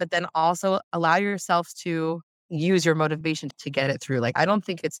reality, but then also allow yourself to use your motivation to get it through. Like, I don't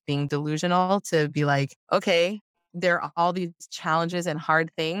think it's being delusional to be like, okay, there are all these challenges and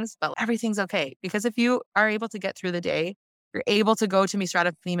hard things, but everything's okay. Because if you are able to get through the day, you're able to go to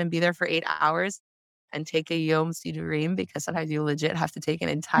Misrata Pnim and be there for 8 hours and take a Yom Sidurim, because sometimes you legit have to take an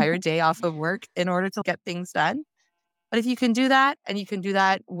entire day off of work in order to get things done. But if you can do that, and you can do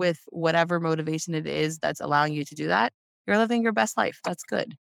that with whatever motivation it is that's allowing you to do that, you're living your best life. That's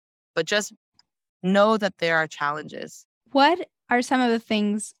good. But just know that there are challenges. What are some of the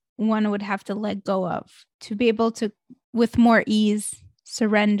things one would have to let go of to be able to, with more ease,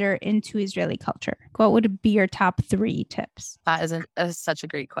 surrender into Israeli culture? What would be your top 3 tips? That is such a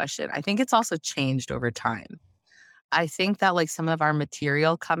great question. I think it's also changed over time. I think that like some of our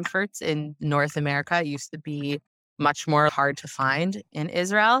material comforts in North America used to be much more hard to find in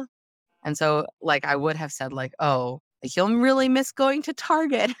Israel. And so like I would have said like, oh, like, you'll really miss going to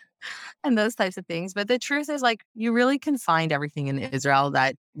Target and those types of things. But the truth is like, you really can find everything in Israel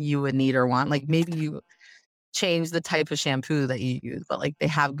that you would need or want. Like maybe you change the type of shampoo that you use, but like they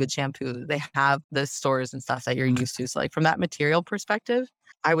have good shampoo. They have the stores and stuff that you're used to. So like from that material perspective,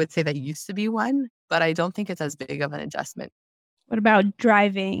 I would say that used to be one, but I don't think it's as big of an adjustment. What about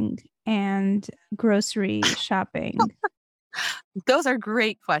driving and grocery shopping? Those are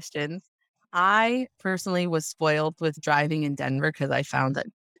great questions. I personally was spoiled with driving in Denver because I found that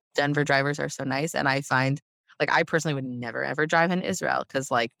Denver drivers are so nice. And I find like I personally would never, ever drive in Israel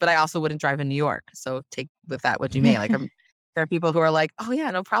but I also wouldn't drive in New York. So take with that what you may. Like there are people who are like, oh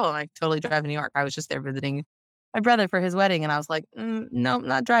yeah, no problem. I totally drive in New York. I was just there visiting my brother for his wedding. And I was like, no,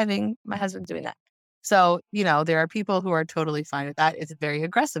 not driving. My husband's doing that. So, there are people who are totally fine with that. It's very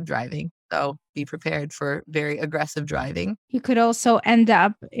aggressive driving. So be prepared for very aggressive driving. You could also end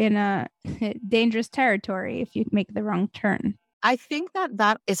up in a dangerous territory if you make the wrong turn. I think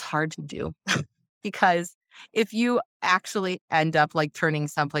that is hard to do because if you actually end up like turning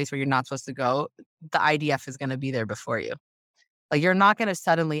someplace where you're not supposed to go, the IDF is going to be there before you. Like you're not going to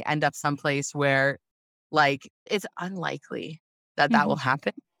suddenly end up someplace where like it's unlikely that will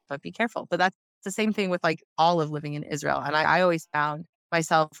happen, but be careful. But that's the same thing with like all of living in Israel. And I always found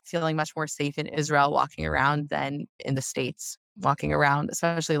myself feeling much more safe in Israel walking around than in the States walking around,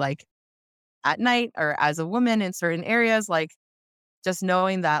 especially like at night or as a woman in certain areas, like just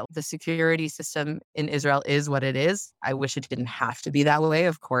knowing that the security system in Israel is what it is. I wish it didn't have to be that way,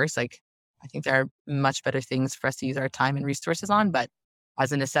 of course. Like, I think there are much better things for us to use our time and resources on, but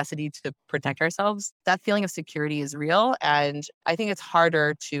as a necessity to protect ourselves, that feeling of security is real. And I think it's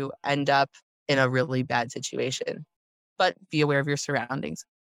harder to end up in a really bad situation. But be aware of your surroundings.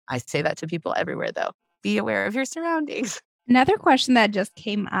 I say that to people everywhere, though. Be aware of your surroundings. Another question that just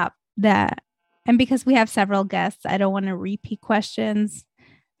came up and because we have several guests, I don't want to repeat questions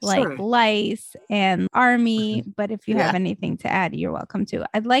like lice and army, but if you have anything to add, you're welcome to.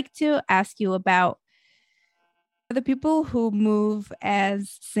 I'd like to ask you about the people who move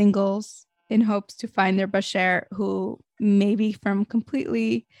as singles in hopes to find their basher, who may be from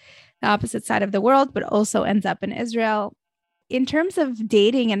completely the opposite side of the world, but also ends up in Israel. In terms of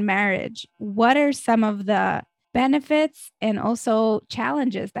dating and marriage, what are some of the benefits and also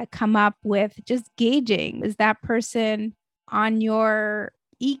challenges that come up with just gauging? Is that person on your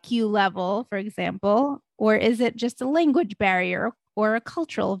EQ level, for example, or is it just a language barrier or a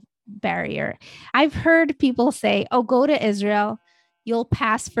cultural barrier? I've heard people say, oh, go to Israel, you'll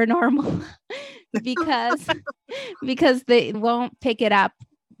pass for normal because they won't pick it up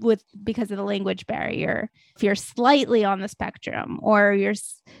because of the language barrier. If you're slightly on the spectrum or you're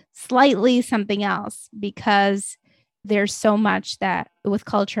slightly something else, because there's so much that with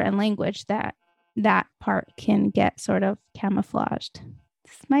culture and language that part can get sort of camouflaged.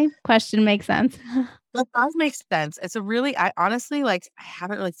 Does my question make sense? That does make sense. I honestly, I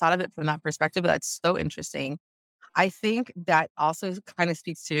haven't really thought of it from that perspective, but that's so interesting. I think that also kind of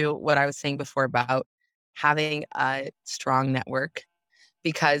speaks to what I was saying before about having a strong network.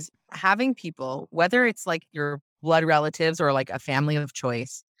 Because having people, whether it's like your blood relatives or like a family of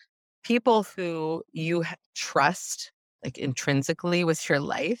choice, people who you trust like intrinsically with your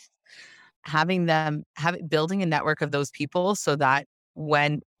life, building a network of those people so that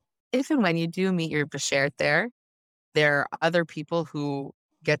if and when you do meet your bashert there are other people who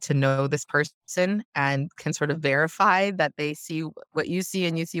get to know this person and can sort of verify that they see what you see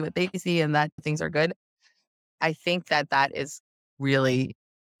and you see what they see and that things are good. I think that that is really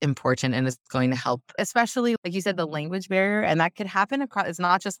important and is going to help, especially like you said, the language barrier. And that could happen across, it's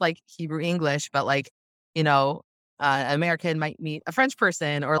not just like Hebrew English, but like, you know, an American might meet a French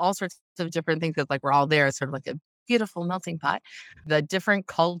person or all sorts of different things because like we're all there. It's sort of like a beautiful melting pot. The different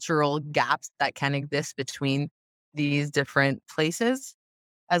cultural gaps that can exist between these different places,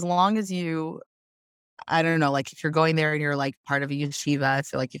 as long as you, I don't know, like if you're going there and you're like part of a yeshiva,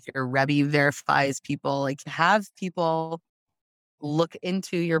 so like if your Rebbe verifies people, like have people look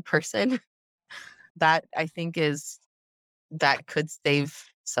into your person, that I think is, that could save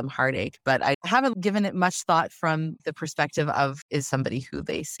some heartache. But I haven't given it much thought from the perspective of, is somebody who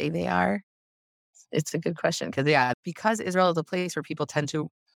they say they are? It's a good question because, yeah, because Israel is a place where people tend to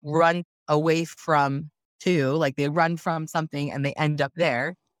run away from too, like they run from something and they end up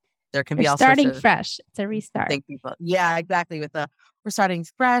there. There can They're be all sorts starting of fresh. It's a restart. think people. Yeah, exactly. With the, we're starting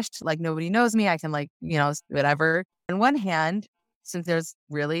fresh, like nobody knows me. I can like, whatever. On one hand, since there's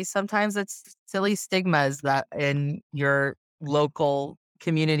really sometimes it's silly stigmas that in your local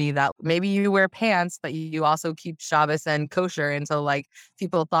community that maybe you wear pants, but you also keep Shabbos and kosher. And so like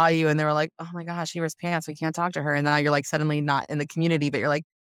people thought you and they were like, oh my gosh, she wears pants. We can't talk to her. And now you're like suddenly not in the community, but you're like,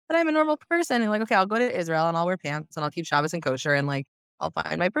 but I'm a normal person. And like, okay, I'll go to Israel and I'll wear pants and I'll keep Shabbos and kosher. And like, I'll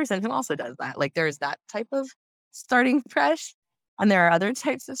find my person who also does that. Like there's that type of starting fresh, and there are other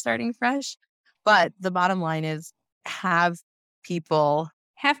types of starting fresh. But the bottom line is have people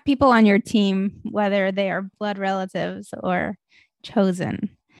Have people on your team, whether they are blood relatives or chosen.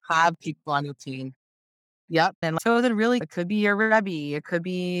 have people on your team. Yep. And so then really it could be your Rebbe, it could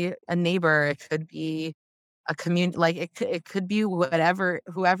be a neighbor, it could be a community, like it could be whatever,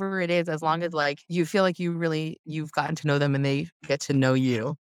 whoever it is, as long as like you feel like you've gotten to know them and they get to know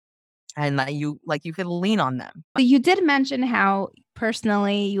you and that you could lean on them. But you did mention how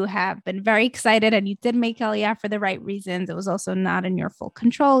personally you have been very excited and you did make Aliyah for the right reasons. It was also not in your full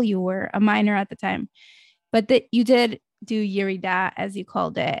control. You were a minor at the time, but that you did do Yerida, as you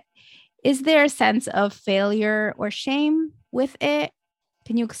called it. Is there a sense of failure or shame with it?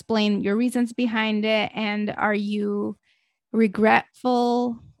 Can you explain your reasons behind it? And are you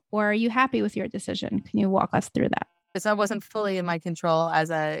regretful or are you happy with your decision? Can you walk us through that? So I wasn't fully in my control as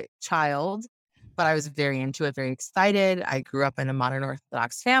a child, but I was very into it, very excited. I grew up in a modern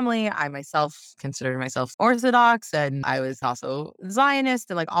Orthodox family. I myself considered myself Orthodox, and I was also Zionist,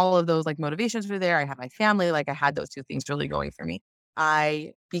 and like all of those like motivations were there. I had my family, like I had those two things really going for me.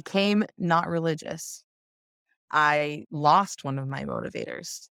 I became not religious. I lost one of my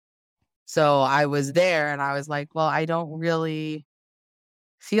motivators. So I was there and I was like, well, I don't really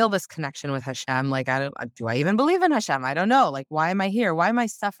feel this connection with Hashem. Like, do I even believe in Hashem? I don't know. Like, why am I here? Why am I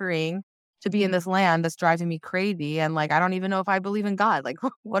suffering to be in this land that's driving me crazy? And like, I don't even know if I believe in God. Like,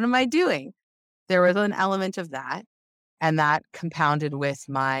 what am I doing? There was an element of that. And that compounded with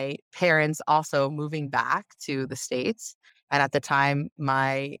my parents also moving back to the States. And at the time,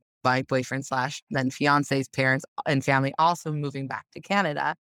 my boyfriend slash then fiance's parents and family also moving back to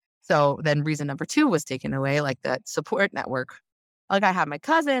Canada. So then reason number two was taken away, like that support network. Like I have my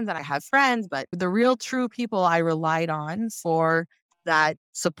cousins and I have friends, but the real true people I relied on for that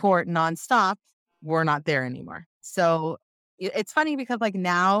support nonstop were not there anymore. So it's funny because like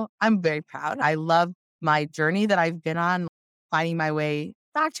now I'm very proud. I love my journey that I've been on, finding my way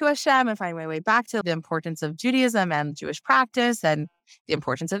back to Hashem and finding my way back to the importance of Judaism and Jewish practice and the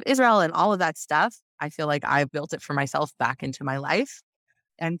importance of Israel and all of that stuff. I feel like I've built it for myself back into my life.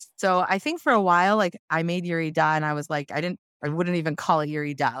 And so I think for a while, like I made Yerida and I was like, I wouldn't even call it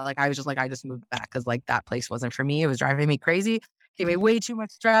Yerida. Like I was just like, I just moved back because like that place wasn't for me. It was driving me crazy. Gave me way too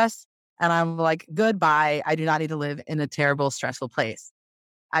much stress. And I'm like, goodbye. I do not need to live in a terrible, stressful place.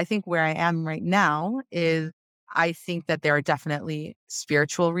 I think where I am right now is I think that there are definitely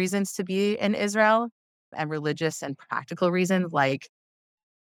spiritual reasons to be in Israel and religious and practical reasons. Like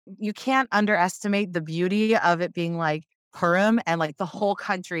you can't underestimate the beauty of it being like Purim and like the whole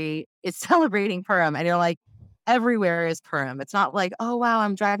country is celebrating Purim. And you're like, everywhere is Purim. It's not like, oh, wow,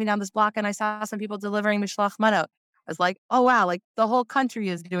 I'm driving down this block and I saw some people delivering Mishloach Manot. I was like, oh, wow, like the whole country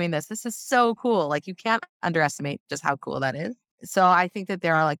is doing this. This is so cool. Like you can't underestimate just how cool that is. So I think that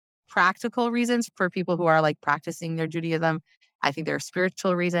there are like practical reasons for people who are like practicing their Judaism. I think there are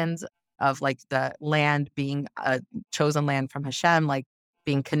spiritual reasons of like the land being a chosen land from Hashem, like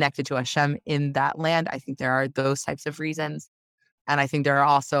being connected to Hashem in that land. I think there are those types of reasons. And I think there are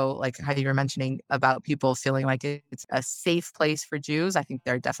also, like how you were mentioning about people feeling like it's a safe place for Jews. I think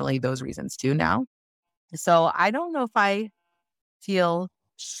there are definitely those reasons too now. So I don't know if I feel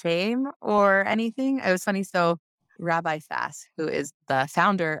shame or anything. It was funny. So Rabbi Fass, who is the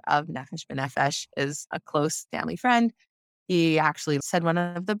founder of Nefesh B'Nefesh, is a close family friend. He actually said one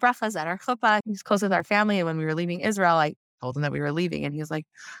of the brachas at our chuppah. He's close with our family. And when we were leaving Israel, I told him that we were leaving. And he was like,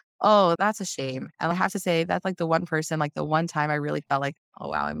 oh, that's a shame. And I have to say, that's like the one person, like the one time I really felt like, oh,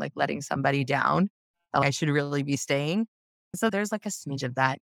 wow, I'm like letting somebody down. I should really be staying. So there's like a smidge of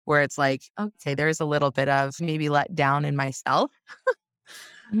that where it's like, okay, there's a little bit of maybe let down in myself.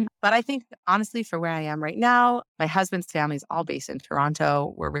 Mhm. But I think honestly, for where I am right now, my husband's family is all based in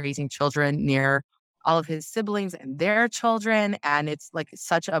Toronto. We're raising children near all of his siblings and their children. And it's like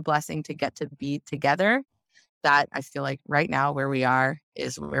such a blessing to get to be together that I feel like right now where we are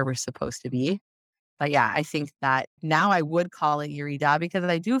is where we're supposed to be. But yeah, I think that now I would call it Yerida because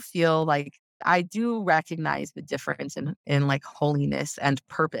I do feel like I do recognize the difference in like holiness and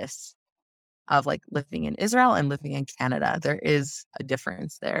purpose of like living in Israel and living in Canada. There is a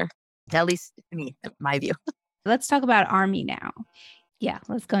difference there, at least to me, in my view. Let's talk about Army now. Yeah,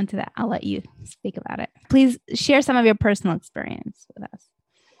 let's go into that. I'll let you speak about it. Please share some of your personal experience with us.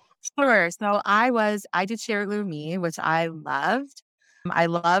 Sure. So I did share it with me, which I loved. I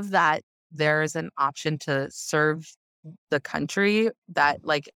love that there's an option to serve the country that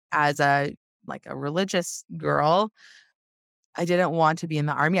like as a religious girl, I didn't want to be in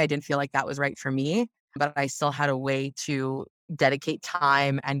the army. I didn't feel like that was right for me, but I still had a way to dedicate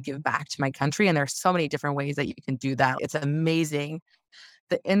time and give back to my country. And there's so many different ways that you can do that. It's amazing.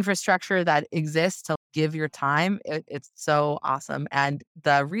 The infrastructure that exists to give your time, it's so awesome. And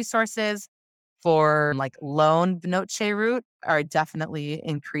the resources for like loan B'not route are definitely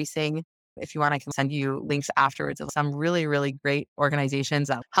increasing. If you want, I can send you links afterwards of some really, really great organizations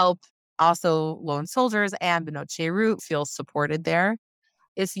that help also lone soldiers and B'not route feel supported there.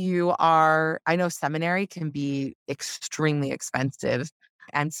 If you are, I know seminary can be extremely expensive.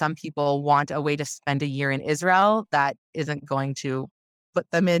 And some people want a way to spend a year in Israel that isn't going to put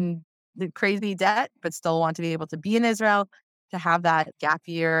them in the crazy debt, but still want to be able to be in Israel, to have that gap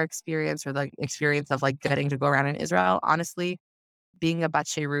year experience or the experience of like getting to go around in Israel. Honestly, being a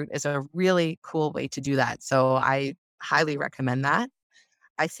Bat route is a really cool way to do that. So I highly recommend that.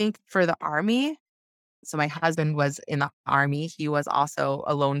 I think for the army, so my husband was in the army. He was also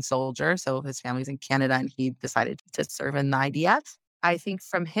a lone soldier. So his family's in Canada and he decided to serve in the IDF. I think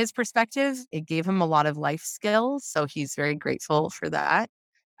from his perspective, it gave him a lot of life skills. So he's very grateful for that.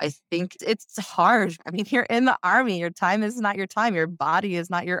 I think it's hard. I mean, you're in the army. Your time is not your time. Your body is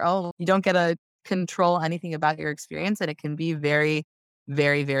not your own. You don't get to control anything about your experience. And it can be very,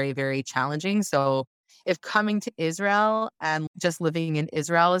 very, very, very challenging. So if coming to Israel and just living in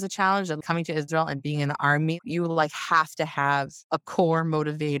Israel is a challenge, and coming to Israel and being in the army, you like have to have a core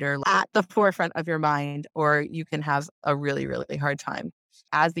motivator at the forefront of your mind, or you can have a really, really hard time.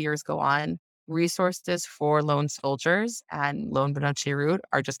 As the years go on, resources for lone soldiers and lone B'nai route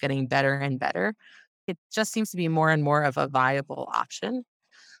are just getting better and better. It just seems to be more and more of a viable option.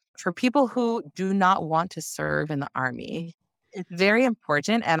 For people who do not want to serve in the army, it's very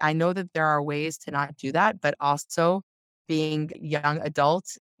important. And I know that there are ways to not do that, but also being young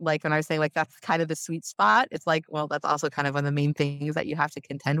adults, like when I was saying, like, that's kind of the sweet spot. It's like, well, that's also kind of one of the main things that you have to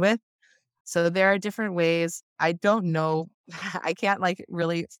contend with. So there are different ways. I don't know. I can't like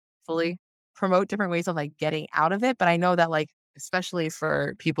really fully promote different ways of like getting out of it. But I know that like, especially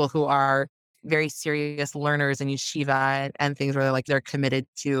for people who are very serious learners in yeshiva and things where they're committed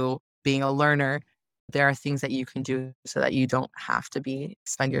to being a learner, there are things that you can do so that you don't have to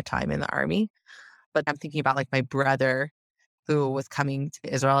spend your time in the army. But I'm thinking about like my brother who was coming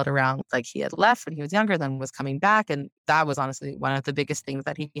to Israel at around, like he had left when he was younger, then was coming back. And that was honestly one of the biggest things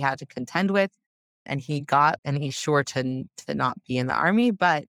that he had to contend with. And he's sure to not be in the army.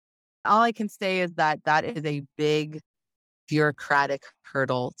 But all I can say is that that is a big bureaucratic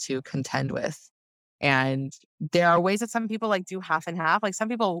hurdle to contend with. And there are ways that some people like do half and half. Like some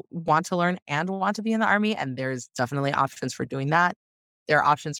people want to learn and want to be in the army. And there's definitely options for doing that. There are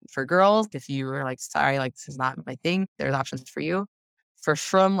options for girls. If you were like, sorry, like this is not my thing, there's options for you. For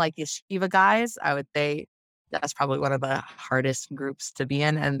shrum, like yeshiva guys, I would say that's probably one of the hardest groups to be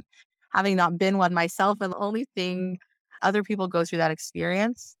in. And having not been one myself, and the only thing other people go through that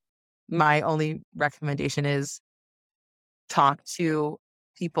experience, my only recommendation is talk to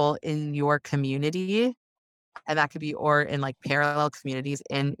people in your community. And that could be, or in like parallel communities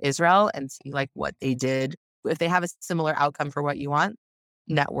in Israel, and see like what they did. If they have a similar outcome for what you want,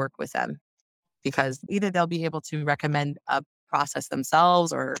 network with them, because either they'll be able to recommend a process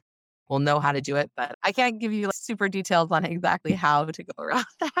themselves or will know how to do it. But I can't give you like super details on exactly how to go around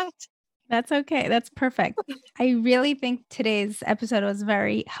that. That's okay. That's perfect. I really think today's episode was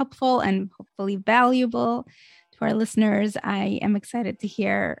very helpful and hopefully valuable to our listeners. I am excited to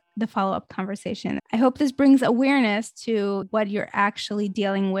hear the follow-up conversation. I hope this brings awareness to what you're actually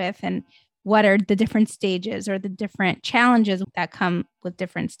dealing with and what are the different stages or the different challenges that come with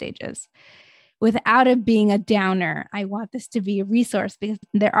different stages. Without it being a downer, I want this to be a resource because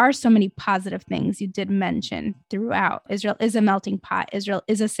there are so many positive things you did mention throughout. Israel is a melting pot. Israel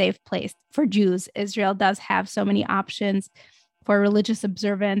is a safe place for Jews. Israel does have so many options for religious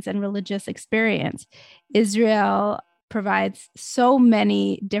observance and religious experience. Israel provides so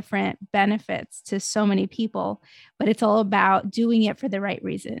many different benefits to so many people, but it's all about doing it for the right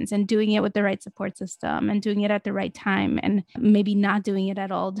reasons and doing it with the right support system and doing it at the right time and maybe not doing it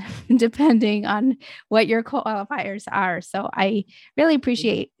at all, depending on what your qualifiers are. So I really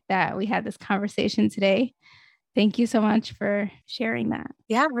appreciate that we had this conversation today. Thank you so much for sharing that.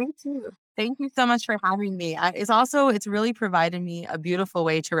 Yeah, me too. Thank you so much for having me. It's really provided me a beautiful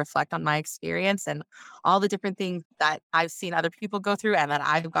way to reflect on my experience and all the different things that I've seen other people go through and that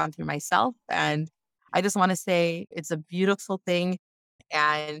I've gone through myself. And I just want to say it's a beautiful thing.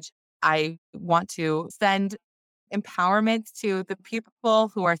 And I want to send empowerment to the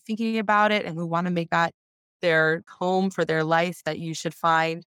people who are thinking about it and who want to make that their home for their life, that you should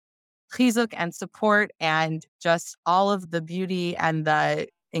find chizuk and support and just all of the beauty and the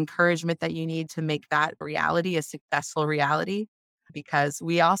encouragement that you need to make that reality a successful reality. Because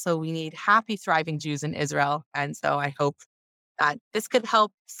we need happy, thriving Jews in Israel. And so I hope that this could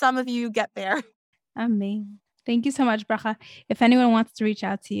help some of you get there. Amazing. Thank you so much, Bracha. If anyone wants to reach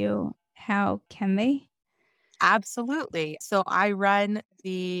out to you, how can they? Absolutely. So I run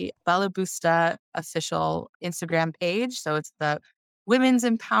the Bella Busta official Instagram page. So it's the women's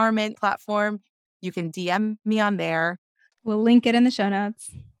empowerment platform. You can DM me on there. We'll link it in the show notes.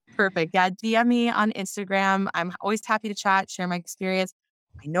 Perfect. Yeah, DM me on Instagram. I'm always happy to chat, share my experience.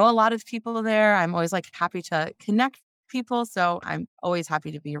 I know a lot of people there. I'm always happy to connect people. So I'm always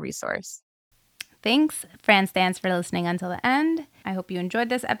happy to be a resource. Thanks, Franz Dance, for listening until the end. I hope you enjoyed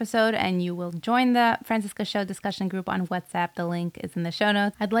this episode and you will join the Franziska Show discussion group on WhatsApp. The link is in the show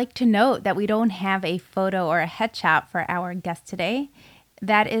notes. I'd like to note that we don't have a photo or a headshot for our guest today.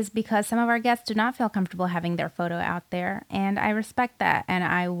 That is because some of our guests do not feel comfortable having their photo out there, and I respect that, and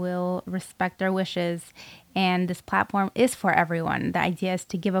I will respect their wishes. And this platform is for everyone. The idea is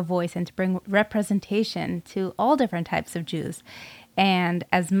to give a voice and to bring representation to all different types of Jews. And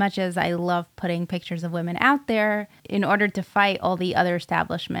as much as I love putting pictures of women out there, in order to fight all the other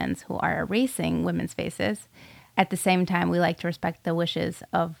establishments who are erasing women's faces, at the same time, we like to respect the wishes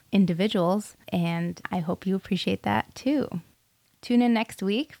of individuals, and I hope you appreciate that too. Tune in next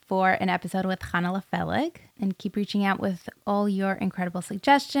week for an episode with Hannah Lefelig, and keep reaching out with all your incredible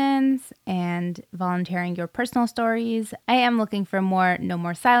suggestions and volunteering your personal stories. I am looking for more No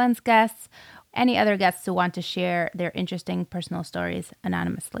More Silence guests, any other guests who want to share their interesting personal stories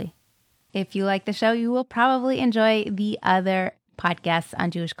anonymously. If you like the show, you will probably enjoy the other podcasts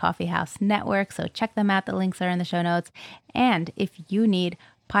on Jewish Coffee House Network, so check them out. The links are in the show notes. And if you need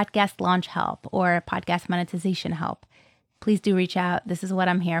podcast launch help or podcast monetization help, please do reach out. This is what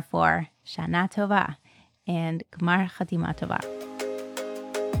I'm here for. Shana Tova and Gmar Chatima Tova.